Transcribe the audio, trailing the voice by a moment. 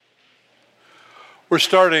We're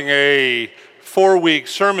starting a 4-week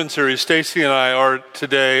sermon series, Stacy and I are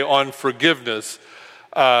today, on forgiveness.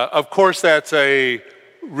 Of course, that's a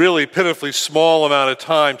really pitifully small amount of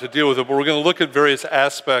time to deal with it, but we're going to look at various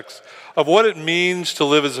aspects of what it means to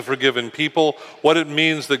live as a forgiven people, what it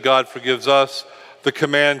means that God forgives us, the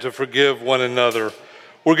command to forgive one another.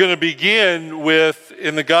 We're going to begin with,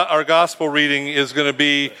 our gospel reading is going to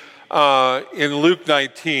be in Luke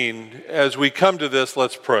 19. As we come to this,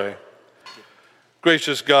 let's pray.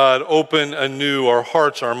 Gracious God, open anew our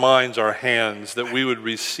hearts, our minds, our hands, that we would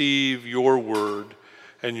receive your word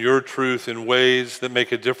and your truth in ways that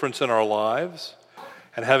make a difference in our lives,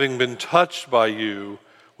 and having been touched by you,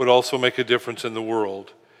 would also make a difference in the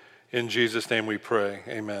world. In Jesus' name we pray,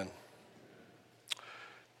 amen.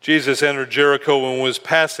 Jesus entered Jericho and was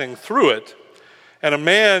passing through it, and a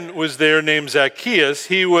man was there named Zacchaeus.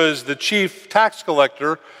 He was the chief tax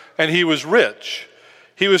collector, and he was rich.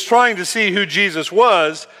 He was trying to see who Jesus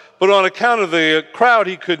was, but on account of the crowd,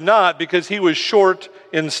 he could not because he was short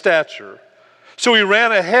in stature. So he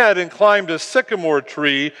ran ahead and climbed a sycamore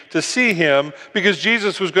tree to see him because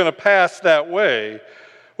Jesus was going to pass that way.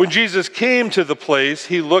 When Jesus came to the place,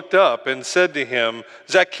 he looked up and said to him,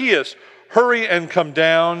 "Zacchaeus, hurry and come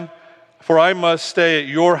down, for I must stay at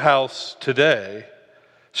your house today."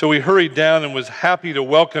 So he hurried down and was happy to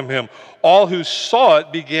welcome him. All who saw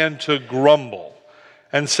it began to grumble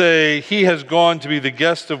and say, "He has gone to be the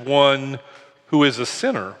guest of one who is a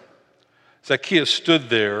sinner." Zacchaeus stood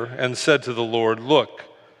there and said to the Lord, "Look,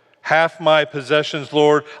 half my possessions,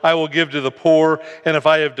 Lord, I will give to the poor, and if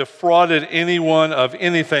I have defrauded anyone of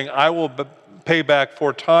anything, I will pay back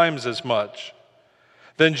 4 times as much."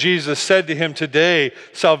 Then Jesus said to him, "Today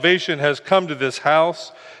salvation has come to this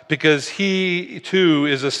house, because he too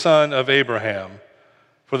is a son of Abraham.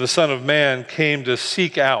 For the Son of Man came to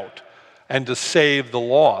seek out and to save the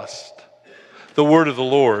lost." The word of the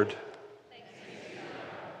Lord.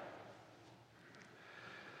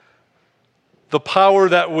 The power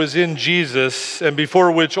that was in Jesus, and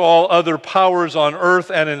before which all other powers on earth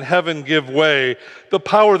and in heaven give way, the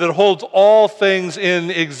power that holds all things in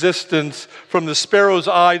existence from the sparrow's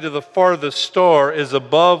eye to the farthest star, is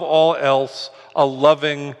above all else a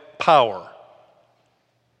loving power.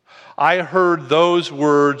 I heard those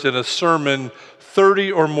words in a sermon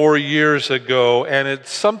 30 or more years ago, and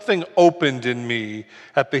something opened in me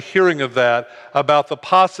at the hearing of that about the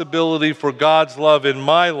possibility for God's love in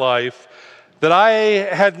my life that I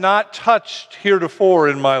had not touched heretofore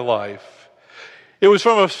in my life. It was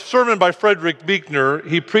from a sermon by Frederick Buechner.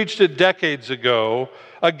 He preached it decades ago.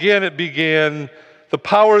 Again, it began, "The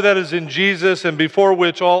power that is in Jesus, and before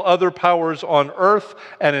which all other powers on earth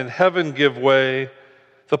and in heaven give way.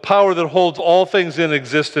 The power that holds all things in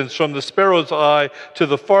existence from the sparrow's eye to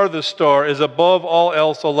the farthest star is above all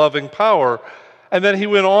else a loving power." And then he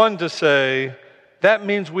went on to say, that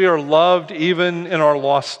means we are loved even in our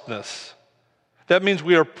lostness. That means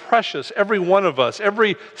we are precious, every one of us.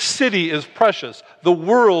 Every city is precious. The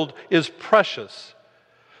world is precious.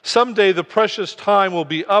 Someday the precious time will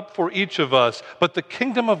be up for each of us, but the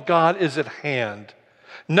kingdom of God is at hand.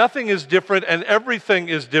 Nothing is different and everything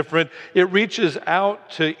is different. It reaches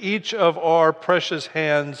out to each of our precious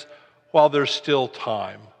hands while there's still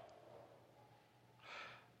time.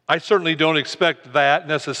 I certainly don't expect that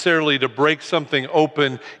necessarily to break something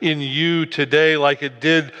open in you today like it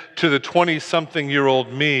did to the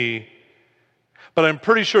 20-something-year-old me. But I'm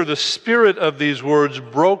pretty sure the spirit of these words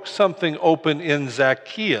broke something open in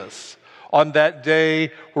Zacchaeus on that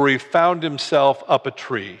day where he found himself up a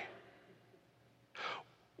tree.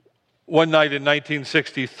 One night in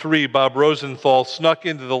 1963, Bob Rosenthal snuck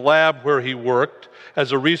into the lab where he worked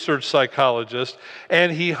as a research psychologist,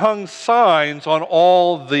 and he hung signs on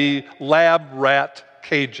all the lab rat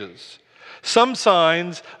cages. Some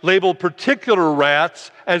signs labeled particular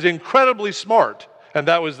rats as incredibly smart, and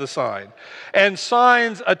that was the sign. And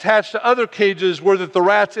signs attached to other cages were that the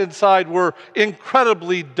rats inside were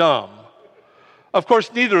incredibly dumb. Of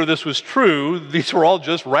course, neither of this was true. These were all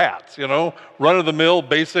just rats, run-of-the-mill,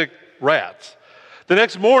 basic rats. The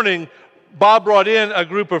next morning, Bob brought in a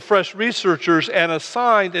group of fresh researchers and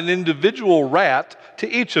assigned an individual rat to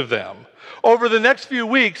each of them. Over the next few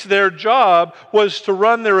weeks, their job was to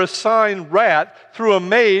run their assigned rat through a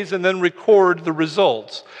maze and then record the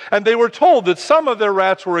results. And they were told that some of their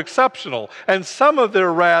rats were exceptional and some of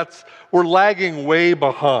their rats were lagging way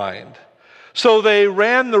behind. So they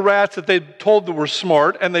ran the rats that they'd told that were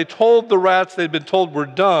smart, and they told the rats they'd been told were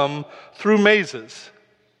dumb through mazes.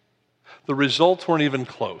 The results weren't even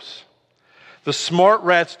close. The smart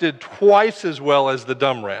rats did twice as well as the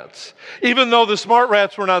dumb rats. Even though the smart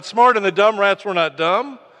rats were not smart and the dumb rats were not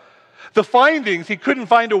dumb, The findings, he couldn't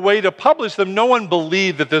find a way to publish them. No one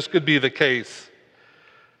believed that this could be the case.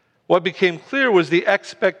 What became clear was the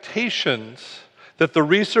expectations that the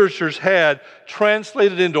researchers had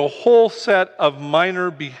translated into a whole set of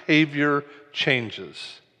minor behavior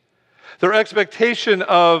changes. Their expectation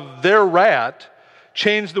of their rat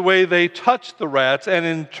changed the way they touched the rats, and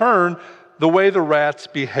in turn, the way the rats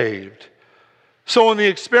behaved. So when the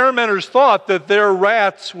experimenters thought that their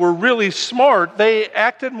rats were really smart, they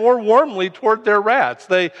acted more warmly toward their rats.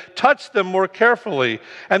 They touched them more carefully.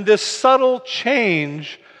 And this subtle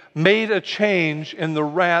change made a change in the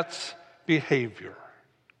rat's behavior.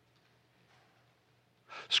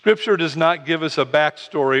 Scripture does not give us a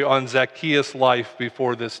backstory on Zacchaeus' life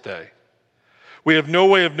before this day. We have no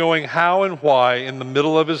way of knowing how and why, in the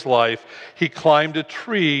middle of his life, he climbed a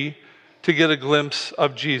tree to get a glimpse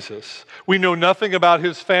of Jesus. We know nothing about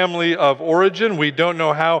his family of origin. We don't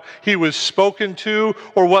know how he was spoken to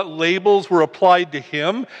or what labels were applied to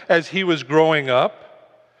him as he was growing up.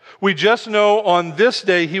 We just know on this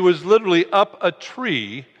day he was literally up a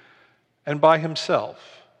tree and by himself.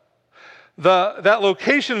 That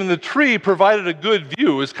location in the tree provided a good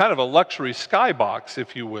view. It was kind of a luxury skybox,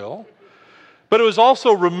 if you will. But it was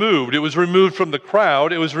also removed. It was removed from the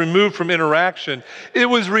crowd. It was removed from interaction. It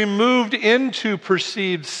was removed into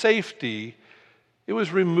perceived safety. It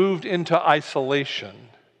was removed into isolation.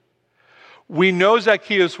 We know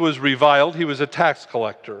Zacchaeus was reviled. He was a tax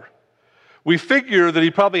collector. We figure that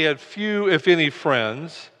he probably had few, if any,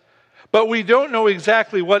 friends. But we don't know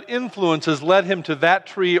exactly what influences led him to that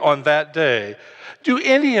tree on that day. Do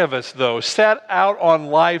any of us, though, set out on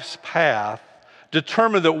life's path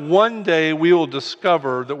determined that one day we will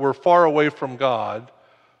discover that we're far away from God,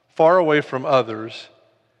 far away from others,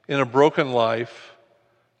 in a broken life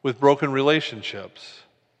with broken relationships?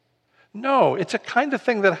 No, it's a kind of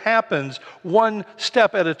thing that happens one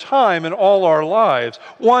step at a time in all our lives.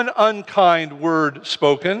 One unkind word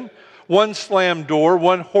spoken, one slammed door,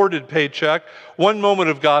 one hoarded paycheck, one moment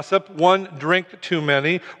of gossip, one drink too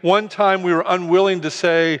many, one time we were unwilling to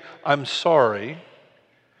say, "I'm sorry."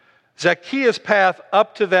 Zacchaeus' path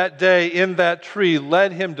up to that day in that tree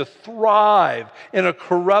led him to thrive in a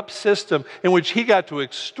corrupt system in which he got to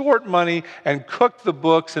extort money and cook the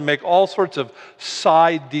books and make all sorts of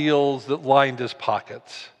side deals that lined his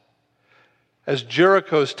pockets. As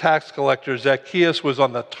Jericho's tax collector, Zacchaeus was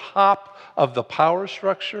on the top of the power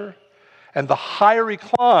structure, and the higher he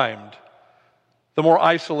climbed, the more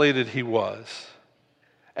isolated he was.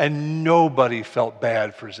 And nobody felt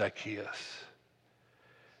bad for Zacchaeus.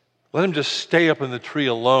 Let him just stay up in the tree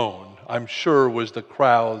alone, I'm sure was the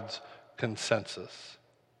crowd's consensus.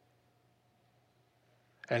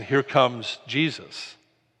 And here comes Jesus.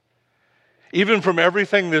 Even from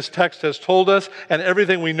everything this text has told us and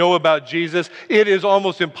everything we know about Jesus, it is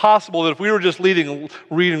almost impossible that if we were just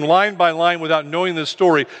reading line by line without knowing this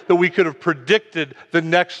story, that we could have predicted the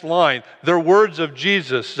next line. They're words of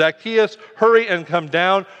Jesus. Zacchaeus, hurry and come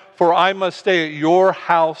down, for I must stay at your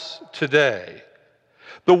house today.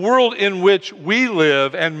 The world in which we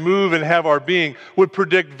live and move and have our being would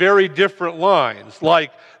predict very different lines,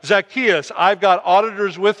 like, Zacchaeus, I've got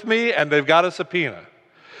auditors with me and they've got a subpoena.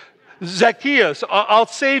 Zacchaeus, I'll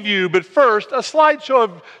save you, but first, a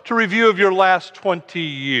slideshow to review of your last 20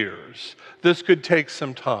 years. This could take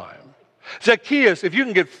some time. Zacchaeus, if you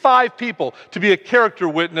can get 5 people to be a character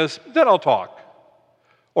witness, then I'll talk.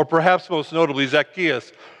 Or perhaps most notably,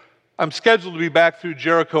 Zacchaeus, I'm scheduled to be back through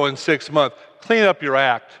Jericho in 6 months. Clean up your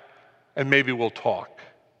act, and maybe we'll talk.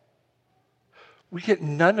 We get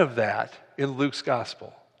none of that in Luke's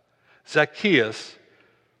gospel. Zacchaeus,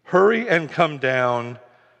 hurry and come down,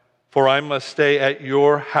 for I must stay at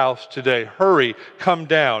your house today. Hurry, come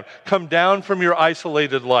down. Come down from your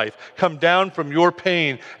isolated life. Come down from your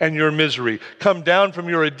pain and your misery. Come down from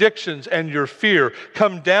your addictions and your fear.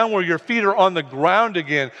 Come down where your feet are on the ground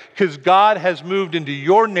again, because God has moved into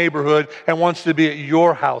your neighborhood and wants to be at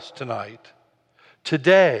your house tonight.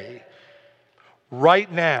 Today, right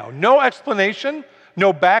now. No explanation,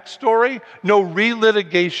 no backstory, no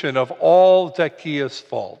relitigation of all Zacchaeus'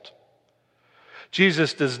 fault.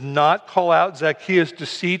 Jesus does not call out Zacchaeus'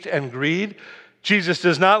 deceit and greed. Jesus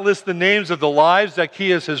does not list the names of the lives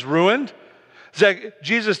Zacchaeus has ruined.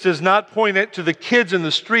 Jesus does not point it to the kids in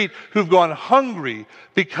the street who've gone hungry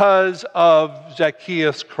because of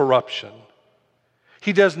Zacchaeus' corruption.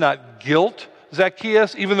 He does not guilt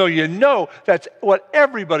Zacchaeus, even though you know that's what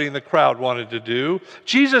everybody in the crowd wanted to do.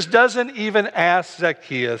 Jesus doesn't even ask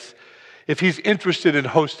Zacchaeus if he's interested in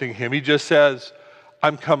hosting him. He just says,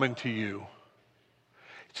 I'm coming to you.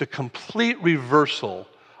 It's a complete reversal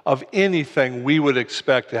of anything we would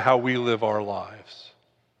expect to how we live our lives.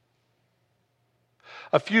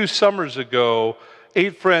 A few summers ago,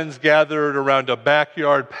 8 friends gathered around a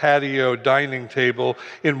backyard patio dining table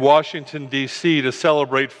in Washington, D.C. to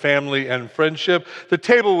celebrate family and friendship. The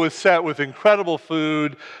table was set with incredible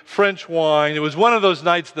food, French wine. It was one of those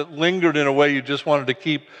nights that lingered in a way you just wanted to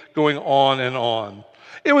keep going on and on.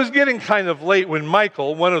 It was getting kind of late when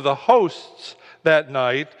Michael, one of the hosts that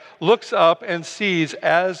night, looks up and sees,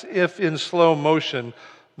 as if in slow motion,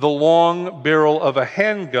 the long barrel of a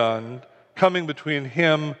handgun coming between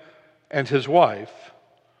him and his wife.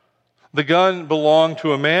 The gun belonged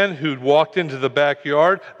to a man who'd walked into the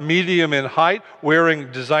backyard, medium in height,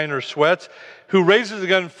 wearing designer sweats, who raises the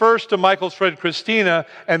gun first to Michael's friend Christina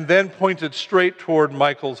and then pointed straight toward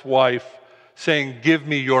Michael's wife, saying, "Give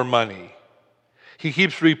me your money." He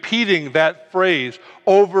keeps repeating that phrase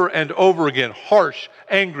over and over again, harsh,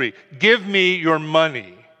 angry, "Give me your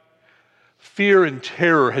money." Fear and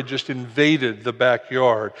terror had just invaded the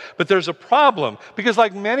backyard. But there's a problem, because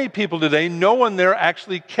like many people today, no one there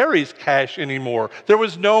actually carries cash anymore. There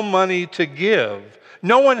was no money to give.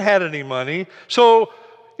 No one had any money. So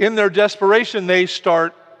in their desperation, they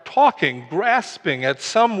start talking, grasping at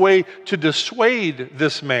some way to dissuade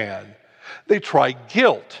this man. They try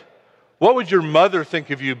guilt. "What would your mother think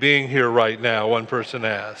of you being here right now?" one person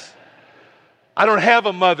asked. "I don't have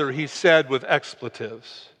a mother," he said with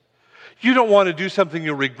expletives. "You don't want to do something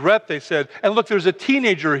you'll regret," they said. "And look, there's a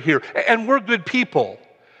teenager here, and we're good people.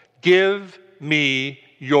 Give me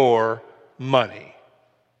your money."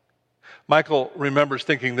 Michael remembers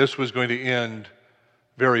thinking this was going to end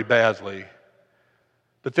very badly.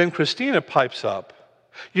 But then Christina pipes up.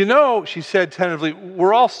 "You know," she said tentatively,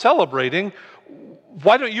 "we're all celebrating.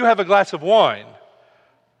 Why don't you have a glass of wine?"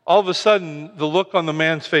 All of a sudden, the look on the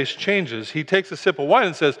man's face changes. He takes a sip of wine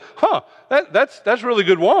and says, that's really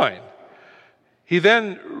good wine." He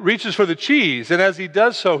then reaches for the cheese, and as he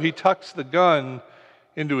does so, he tucks the gun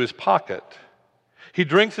into his pocket. He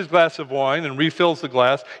drinks his glass of wine and refills the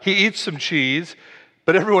glass. He eats some cheese,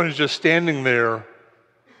 but everyone is just standing there,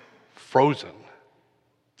 frozen.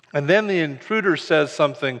 And then the intruder says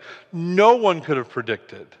something no one could have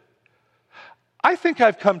predicted. "I think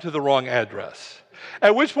I've come to the wrong address."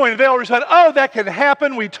 At which point they all respond, "Oh, that can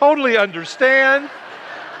happen. We totally understand.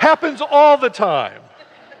 Happens all the time."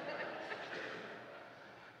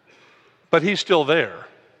 But he's still there,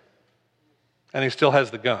 and he still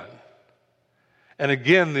has the gun. And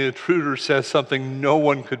again, the intruder says something no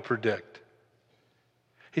one could predict.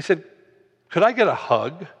 He said, "Could I get a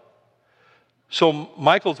hug?" So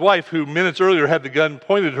Michael's wife, who minutes earlier had the gun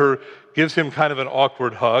pointed at her, gives him kind of an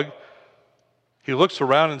awkward hug. He looks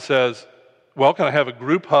around and says, "Well, can I have a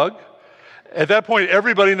group hug?" At that point,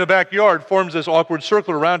 everybody in the backyard forms this awkward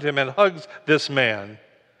circle around him and hugs this man.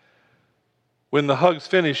 When the hug's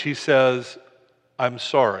finished, he says, "I'm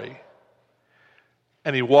sorry."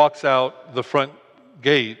 And he walks out the front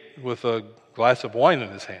gate with a glass of wine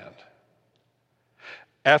in his hand.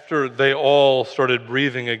 After they all started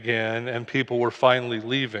breathing again and people were finally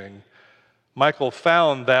leaving, Michael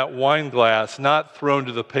found that wine glass not thrown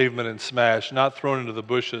to the pavement and smashed, not thrown into the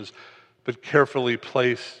bushes, but carefully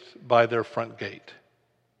placed by their front gate.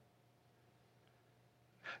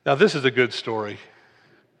 Now, this is a good story.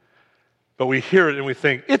 But we hear it and we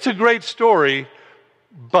think, it's a great story,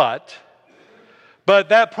 but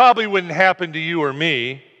that probably wouldn't happen to you or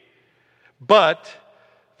me. But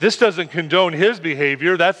this doesn't condone his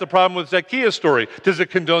behavior. That's the problem with Zacchaeus' story. Does it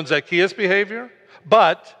condone Zacchaeus' behavior?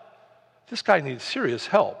 But this guy needs serious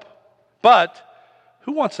help. But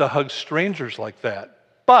who wants to hug strangers like that?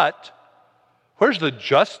 But where's the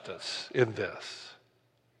justice in this?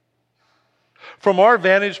 From our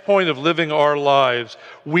vantage point of living our lives,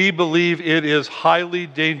 we believe it is highly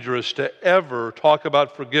dangerous to ever talk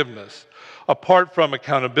about forgiveness apart from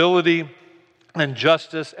accountability and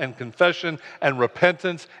justice and confession and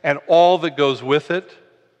repentance and all that goes with it.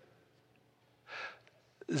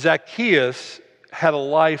 Zacchaeus had a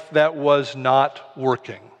life that was not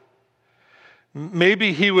working.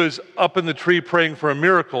 Maybe he was up in the tree praying for a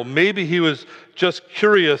miracle. Maybe he was just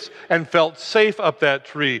curious and felt safe up that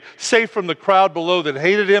tree, safe from the crowd below that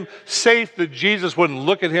hated him, safe that Jesus wouldn't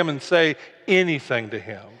look at him and say anything to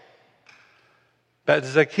him. But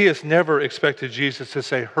Zacchaeus never expected Jesus to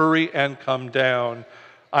say, "Hurry and come down.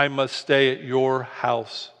 I must stay at your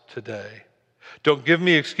house today." Don't give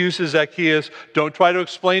me excuses, Zacchaeus. Don't try to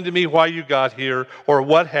explain to me why you got here or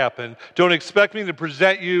what happened. Don't expect me to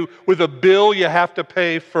present you with a bill you have to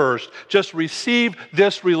pay first. Just receive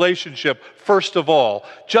this relationship first of all.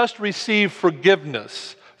 Just receive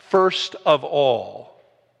forgiveness first of all.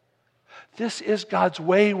 This is God's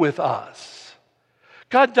way with us.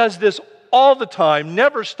 God does this all the time,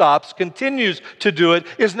 never stops, continues to do it,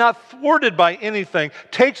 is not thwarted by anything,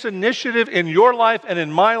 takes initiative in your life and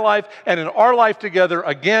in my life and in our life together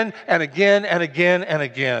again and again and again and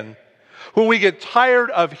again. When we get tired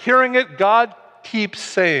of hearing it, God keeps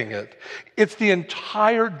saying it. It's the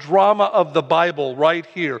entire drama of the Bible right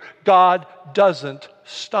here. God doesn't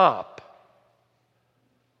stop.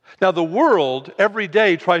 Now, the world every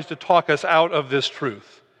day tries to talk us out of this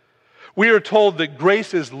truth. We are told that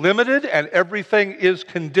grace is limited and everything is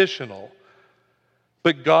conditional.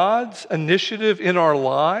 But God's initiative in our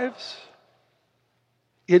lives,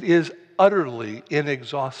 it is utterly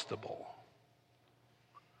inexhaustible.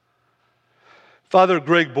 Father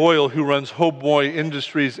Greg Boyle, who runs Hope Boy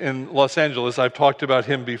Industries in Los Angeles, I've talked about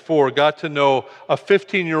him before, got to know a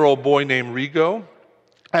 15-year-old boy named Rigo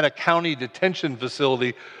at a county detention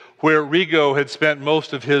facility where Rigo had spent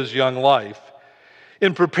most of his young life.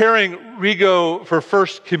 In preparing Rigo for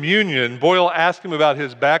First Communion, Boyle asked him about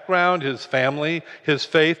his background, his family, his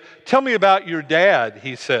faith. "Tell me about your dad,"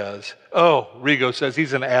 he says. "Oh," Rigo says,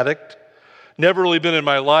 "he's an addict. Never really been in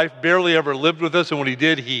my life, barely ever lived with us, and when he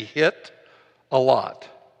did, he hit a lot.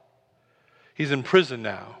 He's in prison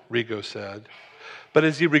now," Rigo said. But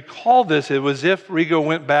as he recalled this, it was as if Rigo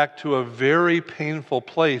went back to a very painful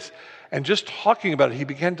place. And just talking about it, he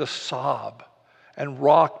began to sob and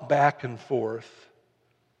rock back and forth.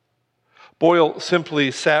 Boyle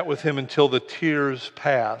simply sat with him until the tears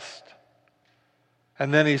passed.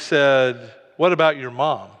 And then he said, "What about your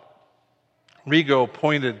mom?" Rigo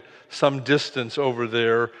pointed some distance over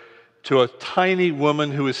there to a tiny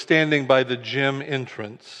woman who was standing by the gym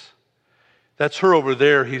entrance. "That's her over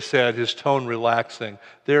there," he said, his tone relaxing.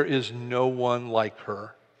 "There is no one like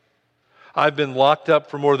her. I've been locked up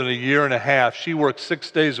for more than a year and a half. She works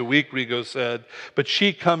 6 days a week," Rigo said, "but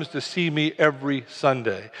she comes to see me every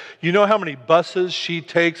Sunday. You know how many buses she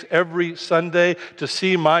takes every Sunday to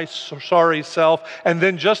see my sorry self?" And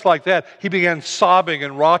then just like that, he began sobbing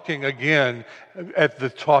and rocking again at the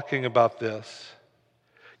talking about this.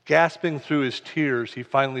 Gasping through his tears, he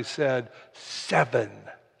finally said, 7.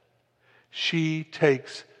 She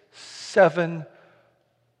takes 7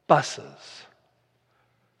 buses.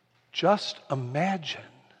 Just imagine.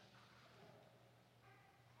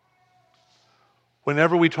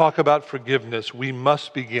 Whenever we talk about forgiveness, we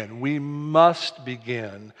must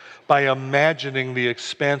begin by imagining the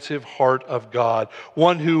expansive heart of God,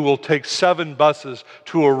 one who will take 7 buses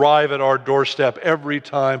to arrive at our doorstep every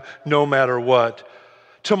time, no matter what.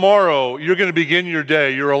 Tomorrow, you're going to begin your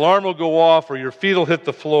day. Your alarm will go off or your feet will hit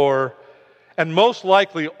the floor. And most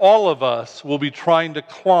likely, all of us will be trying to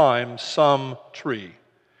climb some tree.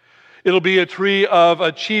 It'll be a tree of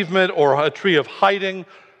achievement or a tree of hiding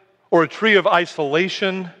or a tree of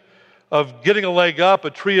isolation, of getting a leg up, a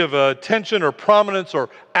tree of attention or prominence or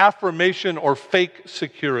affirmation or fake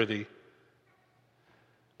security.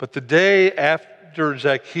 But the day after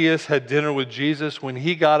Zacchaeus had dinner with Jesus, when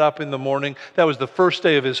he got up in the morning, that was the first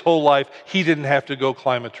day of his whole life, he didn't have to go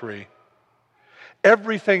climb a tree.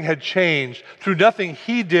 Everything had changed through nothing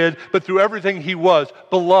he did, but through everything he was.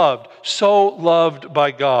 Beloved, so loved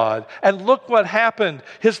by God. And look what happened.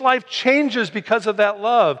 His life changes because of that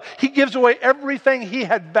love. He gives away everything he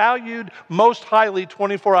had valued most highly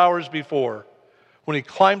 24 hours before when he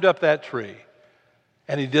climbed up that tree.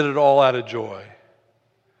 And he did it all out of joy.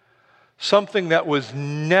 Something that was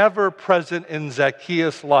never present in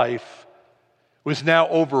Zacchaeus' life was now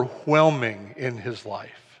overwhelming in his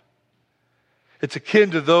life. It's akin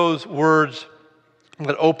to those words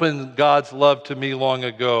that opened God's love to me long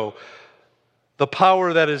ago. The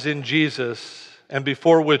power that is in Jesus, and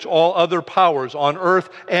before which all other powers on earth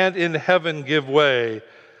and in heaven give way.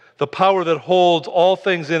 The power that holds all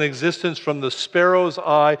things in existence from the sparrow's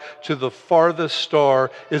eye to the farthest star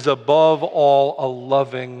is above all a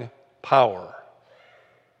loving power.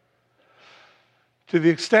 To the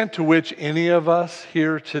extent to which any of us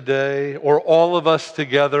here today, or all of us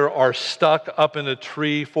together, are stuck up in a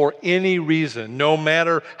tree for any reason, no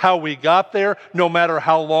matter how we got there, no matter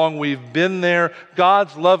how long we've been there,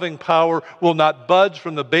 God's loving power will not budge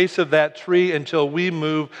from the base of that tree until we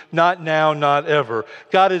move, not now, not ever.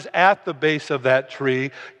 God is at the base of that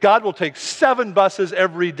tree. God will take 7 buses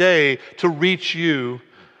every day to reach you.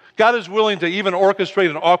 God is willing to even orchestrate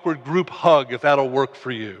an awkward group hug if that'll work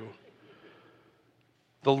for you.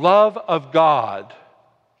 The love of God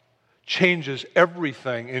changes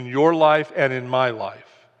everything in your life and in my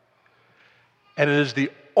life. And it is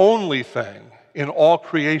the only thing in all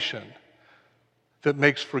creation that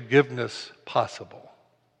makes forgiveness possible.